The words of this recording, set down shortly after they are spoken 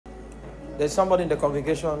There's somebody in the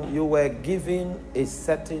congregation, you were given a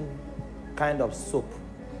certain kind of soap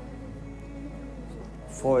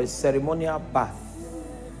for a ceremonial bath.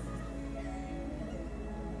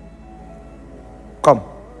 Come.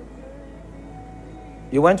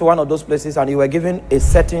 You went to one of those places and you were given a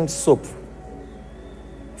certain soap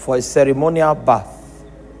for a ceremonial bath.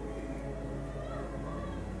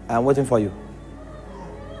 I'm waiting for you.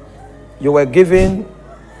 You were given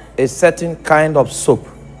a certain kind of soap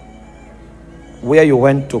where you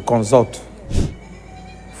went to consult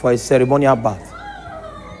for a ceremonial bath.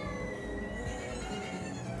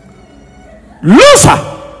 Loser!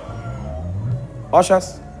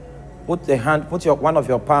 Ushers, put one of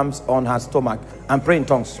your palms on her stomach and pray in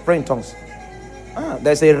tongues. Pray in tongues.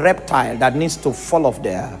 There's a reptile that needs to fall off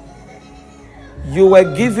there. You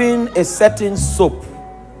were given a certain soap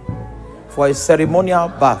for a ceremonial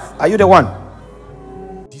bath. Are you the one?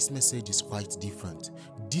 This message is quite different.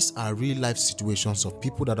 These are real life situations of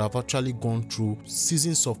people that have actually gone through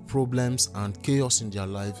seasons of problems and chaos in their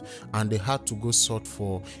life, and they had to go sort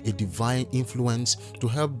for a divine influence to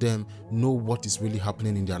help them know what is really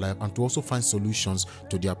happening in their life and to also find solutions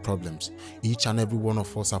to their problems. Each and every one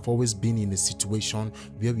of us have always been in a situation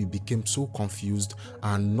where we became so confused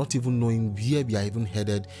and not even knowing where we are even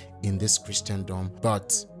headed in this Christendom.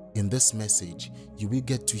 But in this message, you will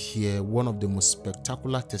get to hear one of the most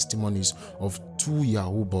spectacular testimonies of two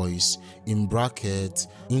Yahoo boys, in brackets,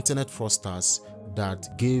 internet fraudsters, that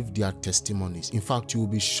gave their testimonies. In fact, you will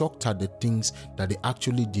be shocked at the things that they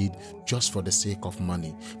actually did just for the sake of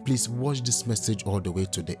money. Please watch this message all the way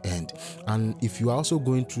to the end. And if you are also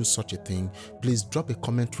going through such a thing, please drop a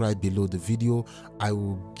comment right below the video. I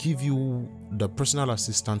will give you the personal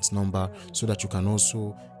assistance number so that you can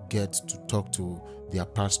also get to talk to their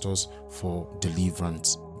pastors for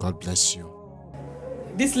deliverance. God bless you.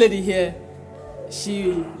 This lady here,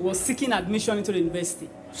 she was seeking admission into the university.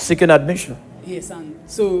 Seeking admission? Yes, and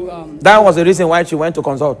so... that was the reason why she went to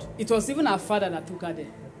consult? It was even her father that took her there.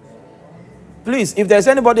 Please, if there's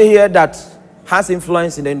anybody here that has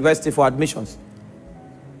influence in the university for admissions,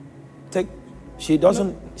 she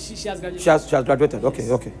doesn't... No, she has graduated. She has graduated, yes.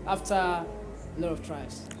 Okay, okay. After a lot of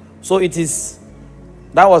trials. So it is...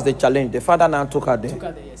 That was the challenge. The father now took her there. Took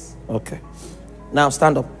her there, yes. Okay. Now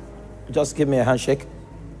stand up. Just give me a handshake.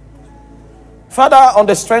 Father, on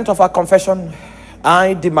the strength of her confession,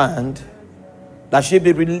 I demand that she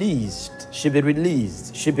be released. She be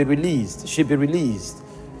released. She be released. She be released.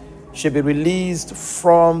 She be released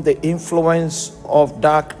from the influence of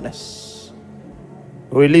darkness.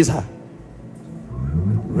 Release her.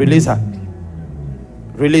 Release her.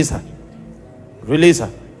 Release her. Release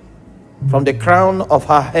her. From the crown of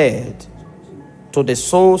her head to the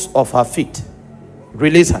soles of her feet.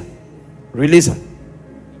 Release her. Release her.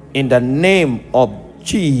 In the name of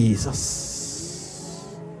Jesus.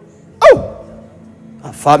 Oh!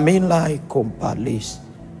 A family compalis.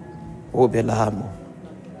 Obelamo.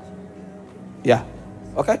 Yeah.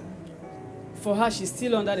 Okay? For her, she's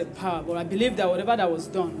still under the power, but I believe that whatever that was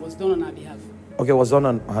done on her behalf. Okay, was done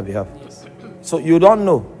on her behalf. Yes. So you don't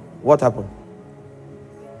know what happened?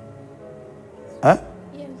 Huh?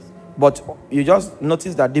 Yes. But you just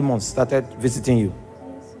noticed that demons started visiting you.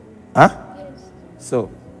 Yes. Huh? Yes. So,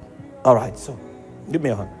 all right. So, give me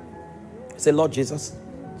a hand. Say, Lord Jesus.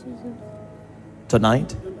 Jesus.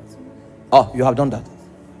 Tonight. Oh, you have done that.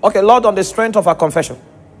 Okay, Lord, on the strength of our confession,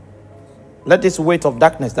 let this weight of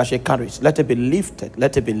darkness that she carries, let it be lifted.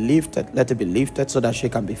 Let it be lifted. Let it be lifted so that she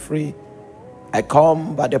can be free. I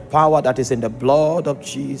come by the power that is in the blood of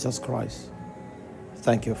Jesus Christ.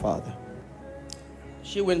 Thank you, Father.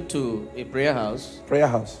 She went to a prayer house. Prayer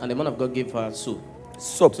house. And the man of God gave her soap.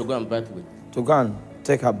 Soap. To go and bath with. To go and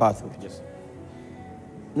take her bath with. Yes.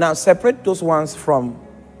 Now separate those ones from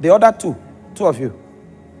the other two. Two of you.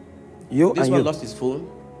 You this and one you. lost his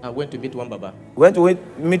phone and went to meet one Baba. Went to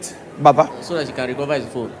meet Baba. So that he can recover his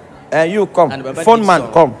phone. And you come. And Baba phone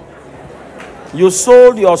man, come. You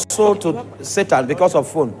sold your soul to Satan because of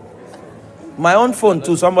phone. My own phone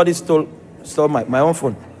too. Somebody stole my own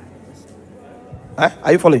phone. Huh?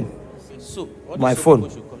 Are you following? So, my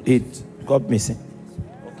phone, it got missing.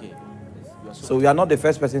 Okay. So we are not the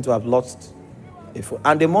first person to have lost a phone.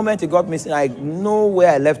 And the moment it got missing, I know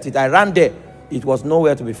where I left it. I ran there. It was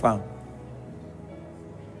nowhere to be found.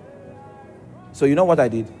 So you know what I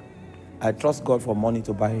did? I trust God for money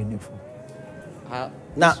to buy a new phone.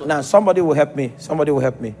 Now somebody will help me. Somebody will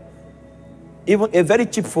help me. Even a very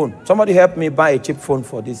cheap phone. Somebody help me buy a cheap phone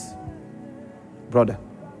for this brother.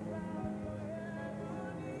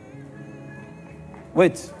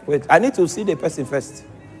 Wait. I need to see the person first.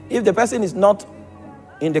 If the person is not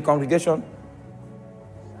in the congregation,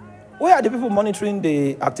 Where are the people monitoring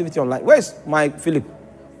the activity online? Where's my Philip?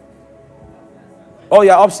 Oh,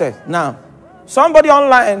 you're upset. Now, somebody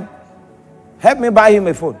online, help me buy him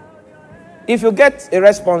a phone. If you get a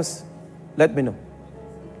response, let me know.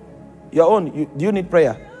 Your own, do you need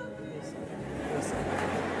prayer?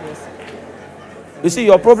 You see,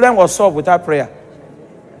 your problem was solved without prayer.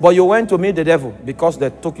 But you went to meet the devil because they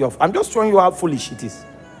took you off. I'm just showing you how foolish it is.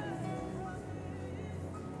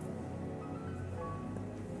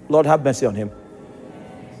 Lord, have mercy on him.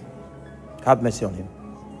 Have mercy on him.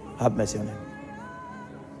 Have mercy on him.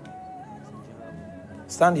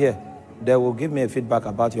 Stand here. They will give me a feedback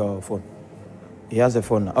about your phone. He has a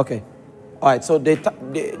phone now. Okay. All right. So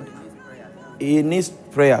he needs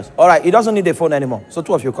prayers. All right. He doesn't need a phone anymore. So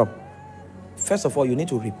two of you come. First of all, you need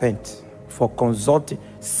to repent for consulting,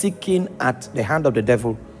 seeking at the hand of the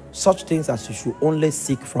devil, such things as you should only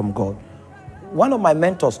seek from God. One of my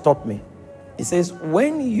mentors taught me. He says,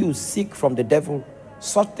 when you seek from the devil,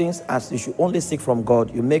 such things as you should only seek from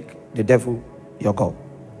God, you make the devil your God.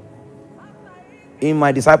 In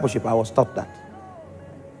my discipleship, I was taught that.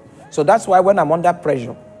 So that's why when I'm under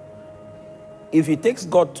pressure, if it takes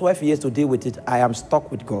God 12 years to deal with it, I am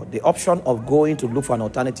stuck with God. The option of going to look for an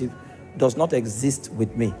alternative does not exist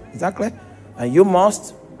with me. Is that clear? And you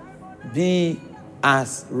must be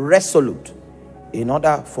as resolute in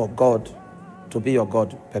order for God to be your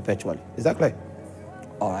God perpetually. Is that clear?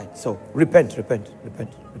 All right. So repent.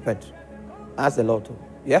 Ask the Lord to.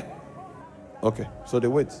 Yeah? Okay. So they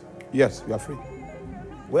wait. Yes, you are free.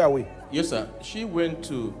 Where are we? Yes, sir. She went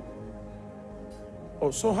to...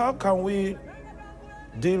 Oh, so how can we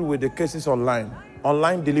deal with the cases online?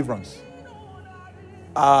 Online deliverance.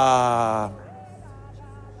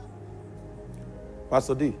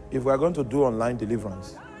 Pastor D, if we are going to do online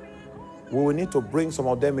deliverance, we will need to bring some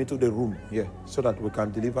of them into the room here so that we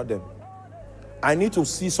can deliver them. I need to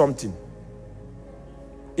see something.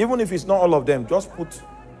 Even if it's not all of them, just put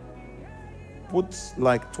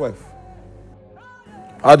like 12.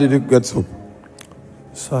 How did you get soap?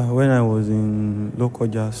 So when I was in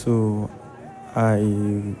Lokoja, so I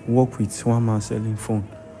work with one man selling phone.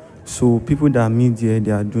 So people that meet there,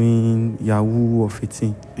 they are doing Yahoo or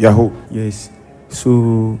 15. Yahoo? Yes.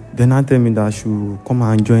 So then I tell me that I should come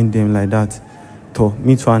and join them like that. To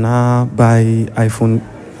me to now buy iPhone.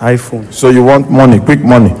 So you want money, quick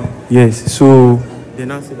money? Yes. So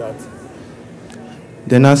then I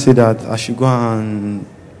say that I should go and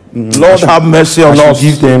Lord have mercy on us.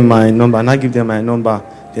 Give them my number, and I give them my number.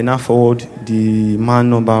 Then I forward the man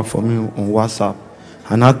number for me on WhatsApp.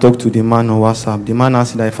 And I talk to the man on WhatsApp. The man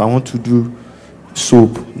asked that if I want to do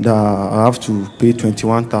soap, that I have to pay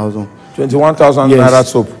 21,000. 21,000 naira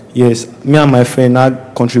soap? Yes. Me and my friend,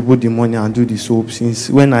 I contribute the money and do the soap. Since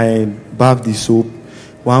when I bath the soap,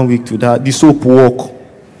 1 week to that, the soap work.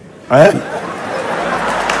 Eh?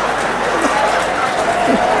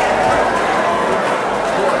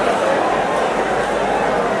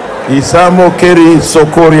 Isamo Keri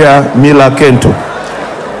Sokoria Mila Kento.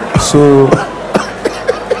 So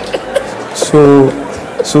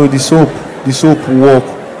the soap work.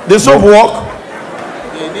 The soap work?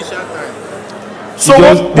 The initial time. So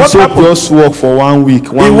the soap happened? just work for 1 week.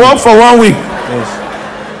 It worked for 1 week? Yes.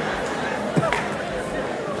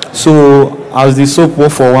 So as the soap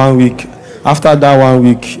worked for 1 week, after that 1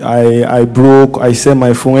 week, I broke, I sell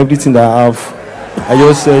my phone, everything that I have, I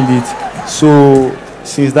just sell it. So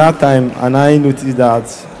since that time, and I noticed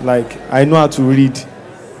that, like, I know how to read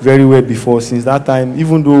very well before. Since that time,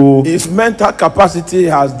 even though his mental capacity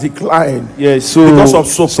has declined. Yes, so because of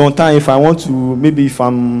soap. Sometimes if I want to, maybe if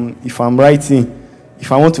I'm writing,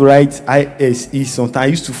 if I want to write ISE, sometimes I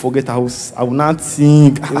used to forget. I will not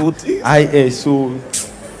think IS. So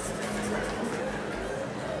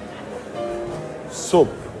soap.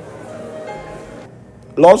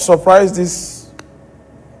 Lord, surprise this,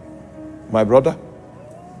 my brother,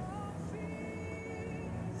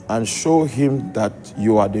 and show him that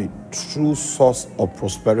you are the true source of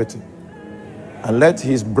prosperity. And let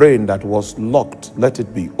his brain that was locked, let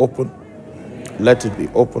it be open. Let it be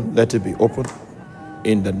open. Let it be open.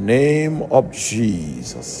 In the name of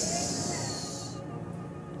Jesus.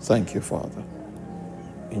 Thank you, Father.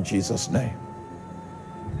 In Jesus' name.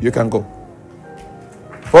 You can go.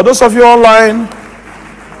 For those of you online,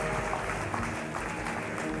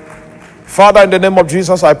 Father, in the name of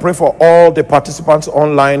Jesus, I pray for all the participants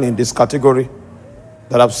online in this category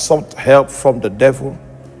that have sought help from the devil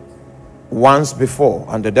once before,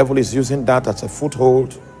 and the devil is using that as a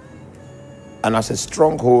foothold and as a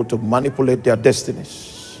stronghold to manipulate their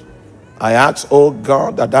destinies. I ask, oh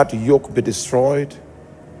God, that that yoke be destroyed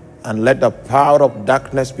and let the power of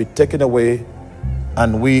darkness be taken away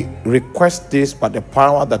And we request this by the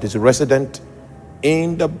power that is resident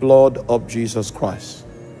in the blood of Jesus Christ.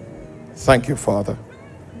 Thank you, Father.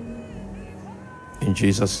 In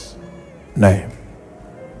Jesus' name.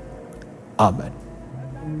 Amen.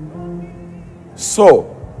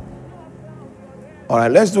 So, all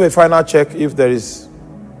right, let's do a final check if there is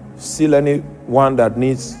still anyone that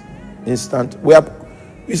needs instant. We have,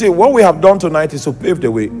 you see, what we have done tonight is to pave the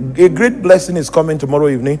way. A great blessing is coming tomorrow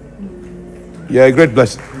evening. Yeah, a great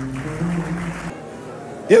blessing.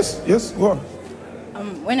 Yes, go on.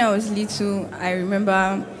 When I was little, I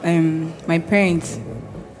remember my parents,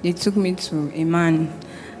 they took me to a man,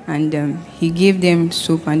 and he gave them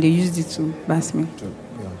soap and they used it to bath me.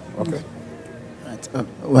 Yeah. Okay. Right.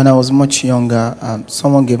 When I was much younger,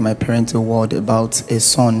 someone gave my parents a word about a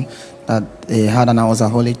son that they had, and I was a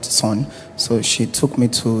holy son. So she took me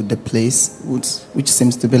to the place, which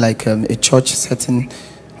seems to be like a church setting.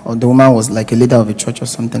 Or the woman was like a leader of a church or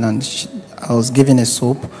something, and I was given a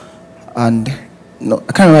soap, and no,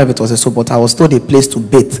 I can't remember if it was a soap, but I was told a place to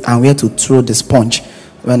bathe and where to throw the sponge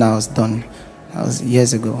when I was done. That was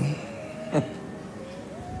years ago.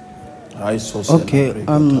 Okay,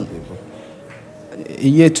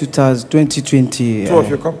 year 2020. Two of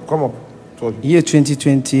you, come up. Year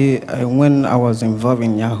 2020, when I was involved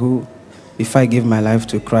in Yahoo, before I gave my life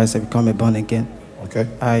to Christ, I became a born again. Okay.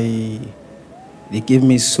 They gave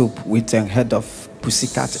me soap with a head of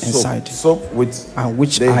pussycat inside. Soap with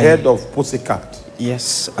the head of pussycat.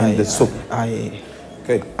 Yes, the soap.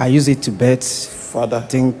 Okay. I use it to bathe. Father,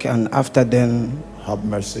 and after then, have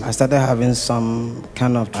mercy. I started having some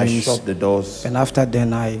kind of dreams. I shut the doors. And after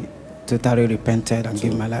then, I totally repented and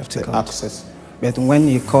gave my life to God. Access. But when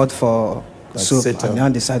he called for soap, Satan I now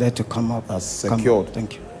decided to come up. Has secured.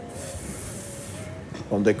 Thank you.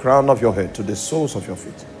 From the crown of your head to the soles of your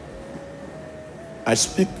feet, I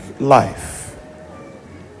speak life.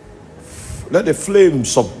 Let the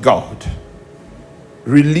flames of God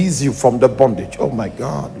release you from the bondage. Oh my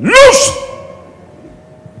God. Loose!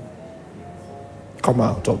 Come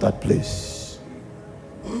out of that place.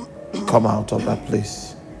 Come out of that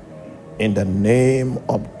place. In the name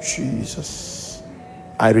of Jesus,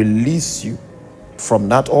 I release you from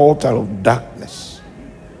that altar of darkness.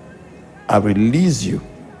 I release you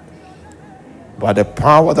by the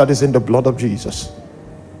power that is in the blood of Jesus.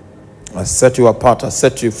 I set you apart. I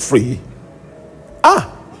set you free.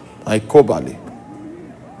 I kobali.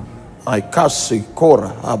 I kasi kora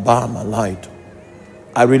abama light.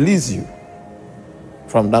 I release you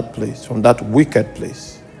from that place, from that wicked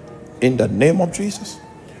place, in the name of Jesus.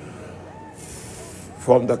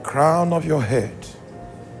 From the crown of your head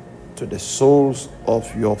to the soles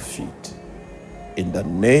of your feet, in the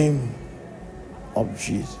name of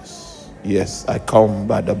Jesus. Yes, I come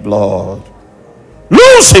by the blood.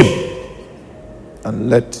 Loose him and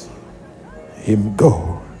let him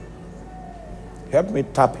go. Help me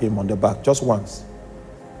tap him on the back just once.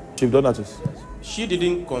 Chief Donatus. She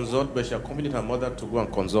didn't consult, but she accompanied her mother to go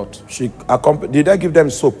and consult. Did I give them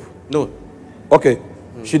soap? No. Okay.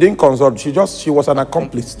 She didn't consult. She was an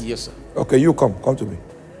accomplice. Yes, sir. Okay, you come to me.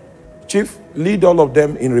 Chief, lead all of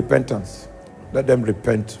them in repentance. Let them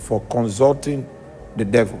repent for consulting the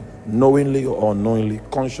devil, knowingly or unknowingly,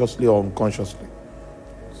 consciously or unconsciously.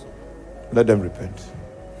 Let them repent.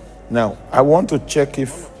 Now, I want to check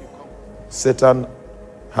if Satan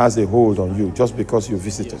has a hold on you just because you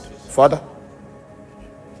visited. Yes. Father,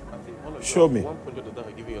 show me.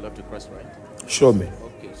 Show me.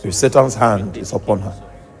 If Satan's hand is upon her.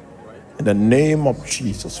 In the name of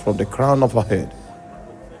Jesus, from the crown of her head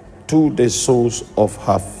to the soles of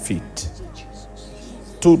her feet.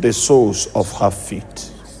 To the soles of her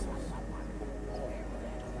feet.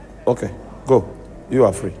 Okay, go. You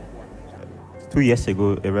are free. 2 years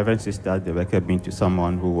ago, a reverend sister directed me to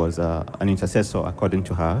someone who was an intercessor, according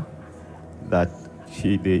to her, that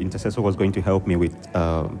the intercessor was going to help me with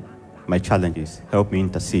my challenges, help me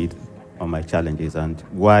intercede on my challenges. And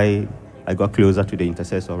why I got closer to the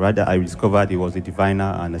intercessor, rather I discovered he was a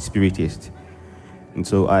diviner and a spiritist. And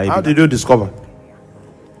so How did you discover?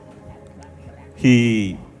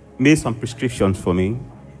 He made some prescriptions for me.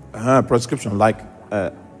 Prescription like?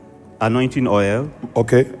 Anointing oil.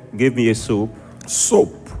 Okay. Gave me a soap.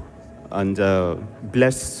 Soap. And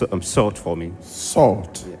blessed salt for me.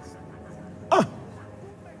 Salt? Yes.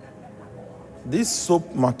 This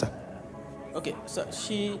soap matter. Okay, so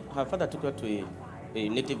her father took her to a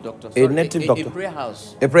native doctor. A native doctor. A prayer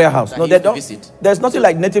house. A prayer house. No, they don't. Visit. There's nothing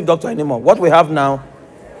like native doctor anymore. What we have now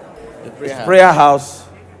a prayer is prayer house.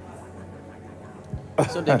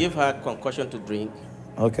 So they gave her concussion to drink.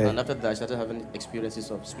 Okay. And after that, I started having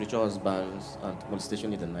experiences of spiritual husbands and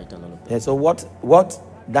molestation in the night and all of that. Yeah, so what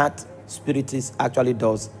that spiritist actually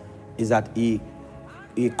does is that he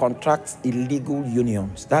contracts illegal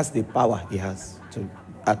unions. That's the power he has to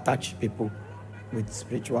attach people with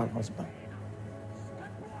spiritual husband.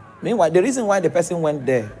 Meanwhile, the reason why the person went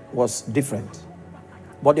there was different.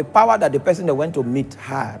 But the power that the person they went to meet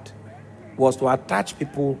had was to attach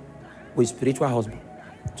people with spiritual husband.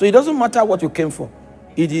 So it doesn't matter what you came for.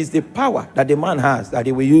 It is the power that the man has that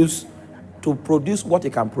he will use to produce what he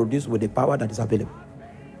can produce with the power that is available,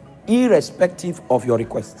 irrespective of your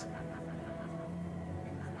request.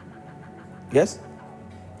 Yes?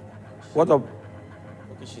 What up?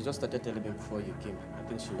 Okay, she just started telling me before you came. I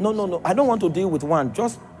think she was... No. I don't want to deal with one.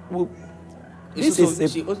 Just... her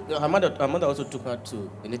mother also took her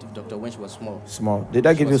to a native doctor when she was small. Small. Did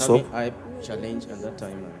I give you soap? I challenged at that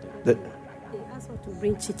time. They asked her to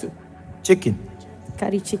bring chicken. Chicken?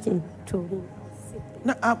 Carry chicken to him.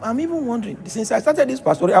 Now, I'm even wondering, since I started this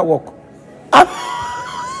pastoral work,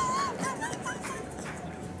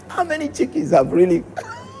 how many chickens have really...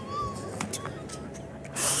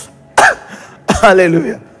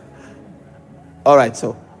 Hallelujah. All right,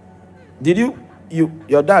 so, did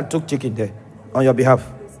your dad took chicken there on your behalf?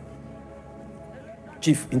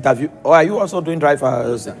 Chief, interview. Or are you also doing drive?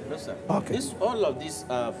 No, sir. Okay. All of these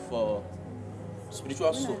are for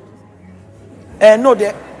spiritual soap. No,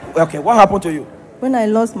 okay, what happened to you? When I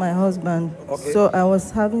lost my husband, so I was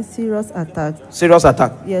having serious attack. Serious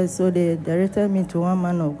attack? Yes, so they directed me to one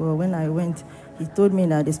man of God. When I went, he told me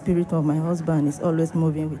that the spirit of my husband is always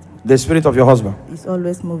moving with me. The spirit of your husband? It's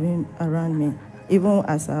always moving around me. Even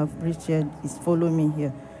as I've reached here, he's following me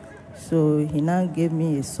here. So he now gave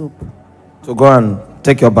me a soap. So go and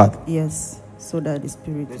take your bath? Yes, so that the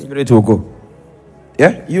spirit will go.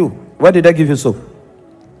 Yeah? You? Where did they give you soap?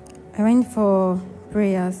 I went for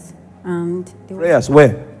prayers and... Prayers?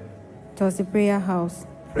 Where? It was a prayer house.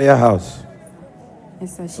 Prayer house?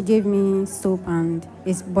 Yes, sir. She gave me soap and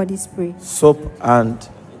a body spray. Soap and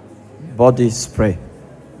body spray.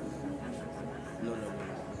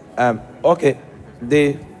 Okay.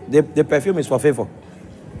 The perfume is for favor.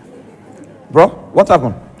 Bro, what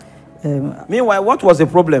happened? Meanwhile, what was the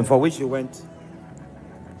problem for which you went?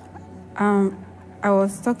 I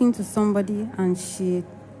was talking to somebody and she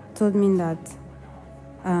told me that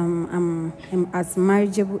I'm at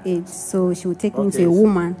marriageable age, so she will take me to a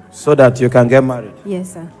woman. So that you can get married?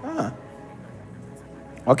 Yes, sir.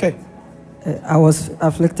 Okay. I was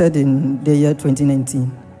afflicted in the year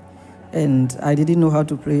 2019, and I didn't know how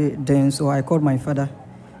to pray then, so I called my father,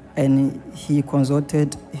 and he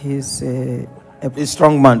consulted his... a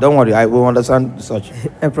strong man, don't worry, I will understand such.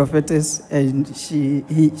 A prophetess, and she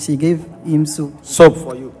gave him soap. Soap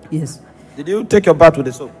for you? Yes. Did you take your bath with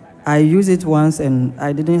the soap? I used it once, and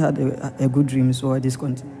I didn't have a good dream, so I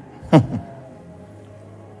discontinued.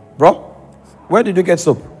 Bro, where did you get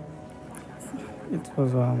soap? It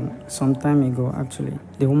was some time ago, actually.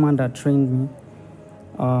 The woman that trained me,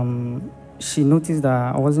 she noticed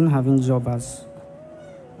that I wasn't having job as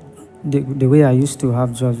the way I used to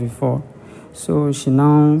have jobs before. So she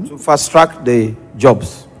now... To fast-track the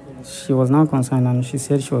jobs? She was now concerned, and she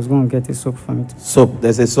said she was going to get a soap for me. Soap.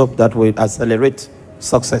 There's a soap that will accelerate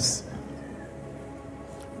success.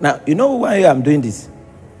 Now, you know why I'm doing this?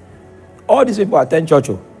 All these people attend church.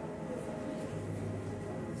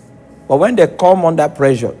 But when they come under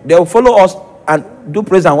pressure, they will follow us and do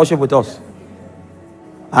praise and worship with us.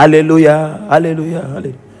 Hallelujah, hallelujah,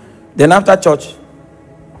 hallelujah. Then after church,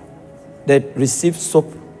 they receive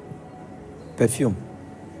soap, perfume.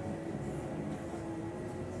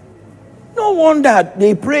 No wonder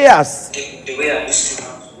the prayers. The way I used to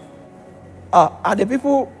have. Are the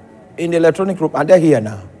people in the electronic group, are they here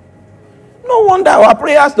now? No wonder our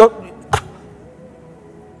prayers don't.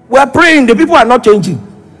 We are praying, the people are not changing.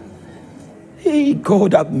 Hey,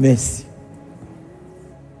 God have mercy.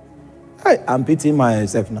 I'm pitying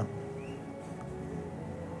myself now.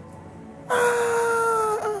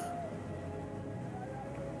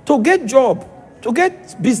 To get job, to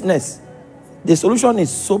get business, the solution is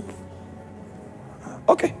soap.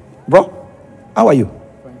 Okay, bro, how are you?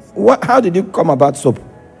 How did you come about soap?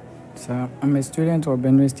 So I'm a student of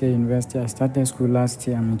Benue State University. I started school last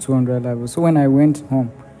year. I'm in 200 level. So when I went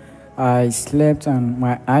home, I slept and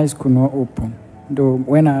my eyes could not open. Though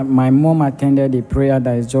when my mom attended a prayer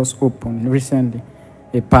that is just open recently,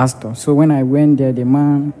 a pastor. So when I went there, the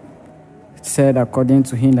man said, according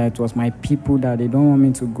to him, that it was my people, that they don't want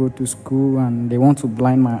me to go to school and they want to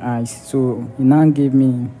blind my eyes. So he now gave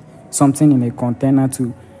me something in a container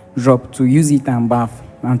to drop, to use it and bath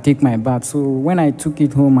and take my bath. So when I took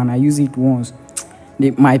it home and I used it once,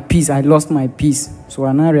 my peace. I lost my peace. So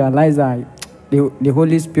I now realized that the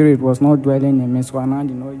Holy Spirit was not dwelling in me. So I now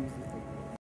did not use it.